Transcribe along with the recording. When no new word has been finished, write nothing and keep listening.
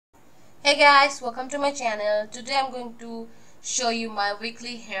Hey guys, welcome to my channel. Today I'm going to show you my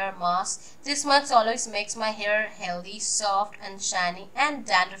weekly hair mask. This mask always makes my hair healthy, soft and shiny and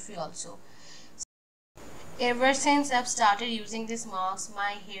dandruff free also. Ever since I've started using this mask,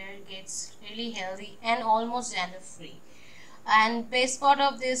 my hair gets really healthy and almost dandruff free. And best part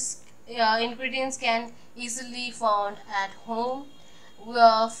of this ingredients can easily found at home.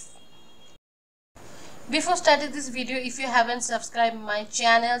 Before starting this video, if you haven't subscribed my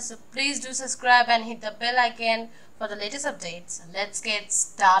channel, so please do subscribe and hit the bell icon for the latest updates. Let's get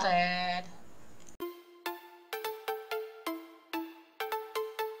started.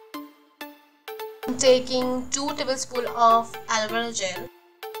 I'm taking 2 tablespoons of aloe vera gel.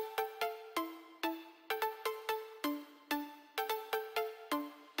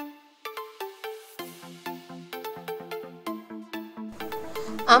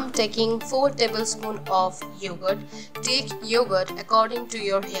 I'm taking 4 tablespoons of yogurt. Take yogurt according to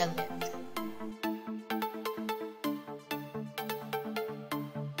your hair length.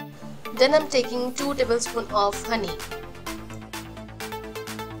 Then I'm taking 2 tablespoons of honey.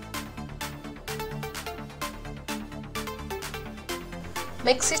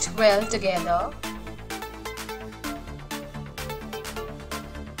 Mix it well together.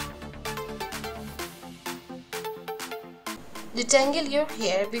 Detangle your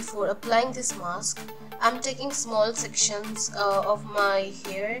hair before applying this mask. I'm taking small sections of my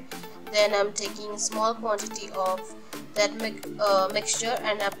hair. Then I'm taking small quantity of that mixture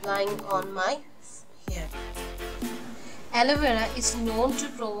and applying on my hair. Aloe vera is known to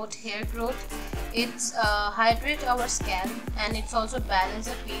promote hair growth. It's hydrate our scalp and it's also balance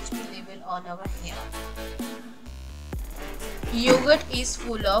the pH level on our hair. Yogurt is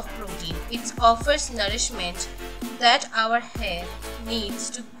full of protein. It offers nourishment that our hair needs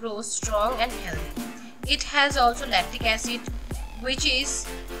to grow strong and healthy. It has also lactic acid, which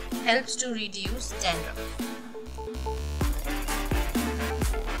helps to reduce dandruff.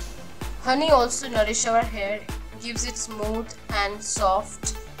 Honey also nourishes our hair, gives it smooth and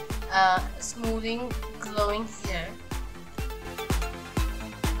soft, smoothing, glowing hair.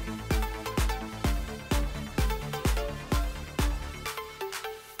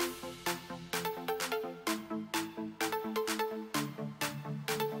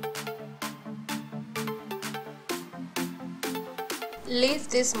 Leave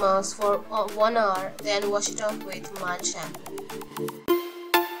this mask for 1 hour, then wash it off with mild shampoo.